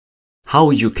How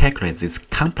would you calculate this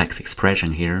complex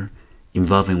expression here,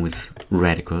 involving with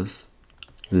radicals?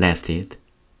 Listed.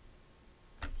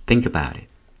 Think about it.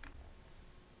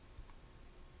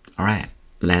 Alright,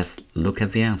 let's look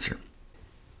at the answer.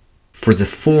 For the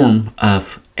form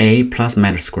of a plus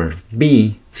minus square of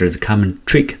b, there's a common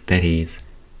trick, that is,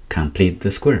 complete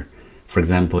the square. For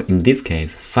example, in this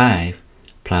case, 5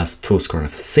 plus 2 square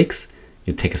root of 6,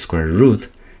 you take a square root.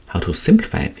 How to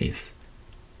simplify this?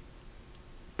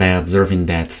 By observing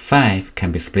that 5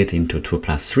 can be split into 2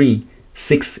 plus 3,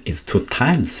 6 is 2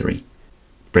 times 3.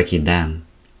 Break it down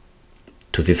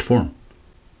to this form.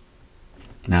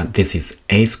 Now this is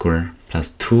a squared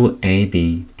plus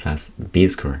 2ab plus b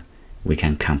squared. We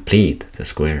can complete the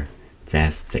square.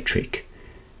 That's the trick.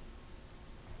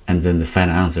 And then the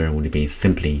final answer would be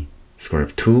simply square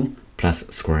root of 2 plus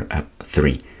square root of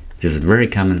 3. This is a very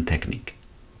common technique.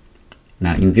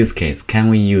 Now in this case, can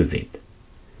we use it?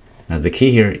 Now the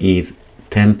key here is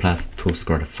 10 plus 2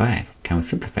 square root of 5. Can we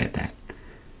simplify that?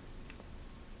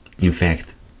 In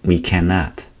fact, we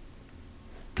cannot.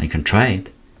 You can try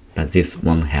it, but this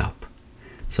won't help.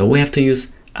 So we have to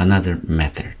use another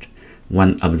method.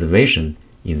 One observation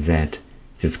is that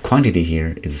this quantity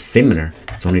here is similar.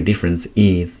 The only difference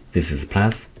is this is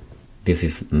plus, this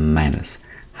is minus.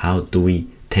 How do we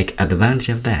take advantage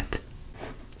of that?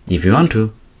 If you want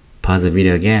to, pause the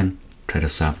video again, try to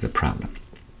solve the problem.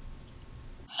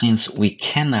 Since we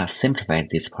cannot simplify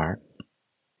this part,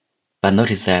 but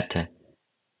notice that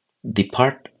the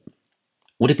part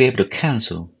would be able to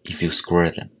cancel if you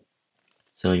square them.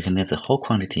 So you can let the whole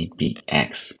quantity be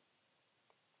x.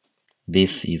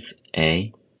 This is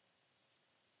a,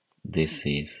 this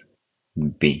is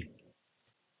b.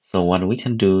 So what we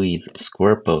can do is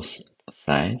square both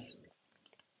sides.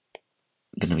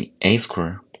 It's going to be a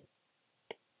squared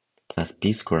plus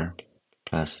b squared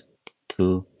plus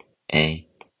 2ab.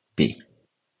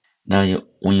 Now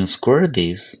when you square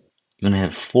this, you're going to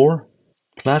have 4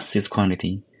 plus this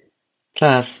quantity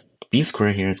plus b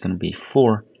squared here is going to be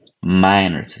 4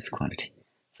 minus this quantity.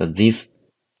 So these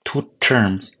two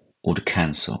terms would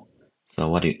cancel. So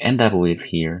what you end up with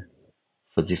here,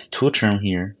 for this two term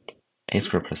here, a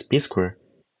squared plus b squared,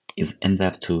 is end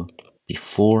up to be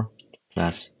 4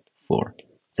 plus 4.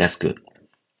 That's good.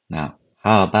 Now,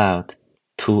 how about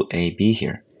 2ab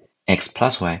here? X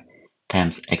plus y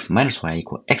times x minus y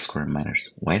equal x squared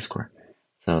minus y squared.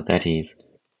 So that is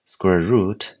square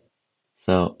root.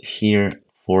 So here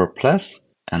 4 plus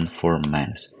and 4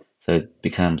 minus. So it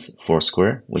becomes 4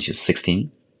 squared, which is 16,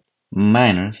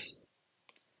 minus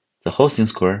the whole thing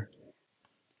squared.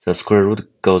 The square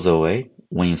root goes away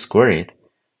when you square it.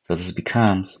 So this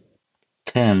becomes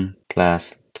 10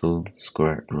 plus 2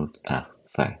 square root of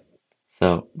 5.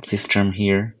 So this term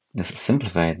here, let's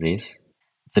simplify this.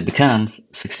 So it becomes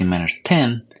 16 minus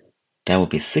 10. That would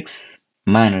be 6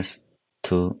 minus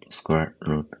 2 square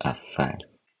root of 5.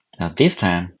 Now this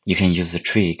time, you can use the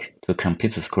trick to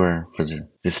complete the square for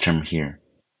this term here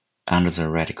under the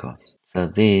radicals. So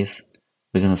this,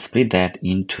 we're going to split that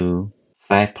into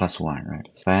 5 plus 1, right?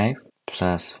 5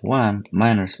 plus 1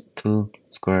 minus 2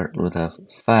 square root of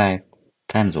 5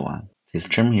 times 1. This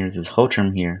term here, this whole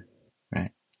term here,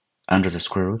 right, under the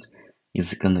square root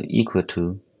is going to equal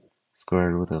to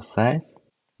square root of 5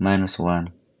 minus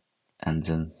 1 and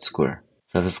then square.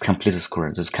 So this completes the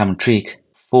square. This common trick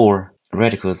for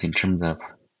radicals in terms of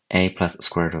a plus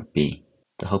square root of b.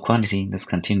 The whole quantity, let's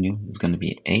continue, is going to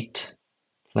be 8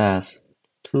 plus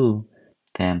 2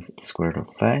 times square root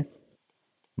of 5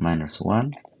 minus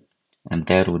 1, and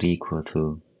that would equal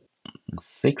to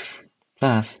 6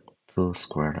 plus 2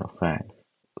 square root of 5.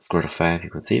 Square root of 5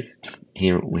 equals this.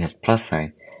 Here we have plus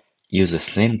sign. Use the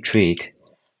same trick.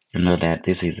 You know that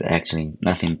this is actually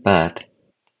nothing but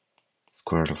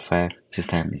square root of 5. This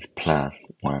time is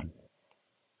plus 1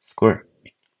 squared.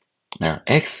 Now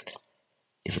x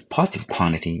is a positive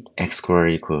quantity. X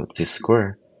squared equals this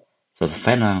square. So the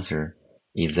final answer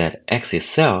is that x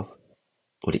itself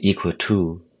would equal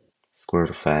to square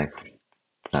root of 5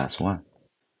 plus 1.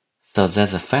 So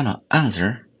that's the final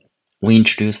answer. We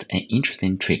introduced an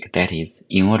interesting trick, that is,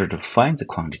 in order to find the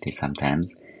quantity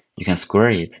sometimes, you can square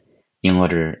it in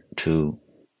order to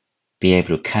be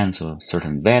able to cancel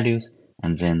certain values,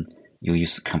 and then you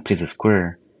use complete the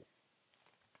square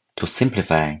to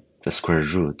simplify the square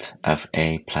root of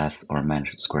a plus or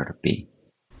minus the square root of b.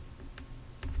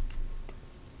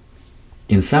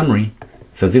 In summary,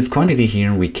 so this quantity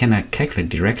here we cannot calculate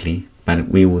directly, but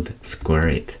we would square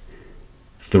it.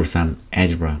 Through some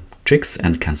algebra tricks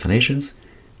and cancellations,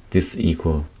 this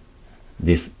equals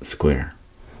this square.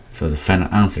 So the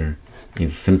final answer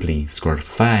is simply square root of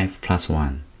 5 plus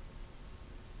 1.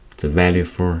 The value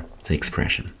for the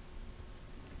expression.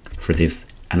 For this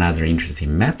another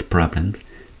interesting math problems,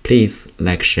 please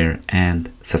like, share and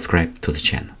subscribe to the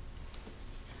channel.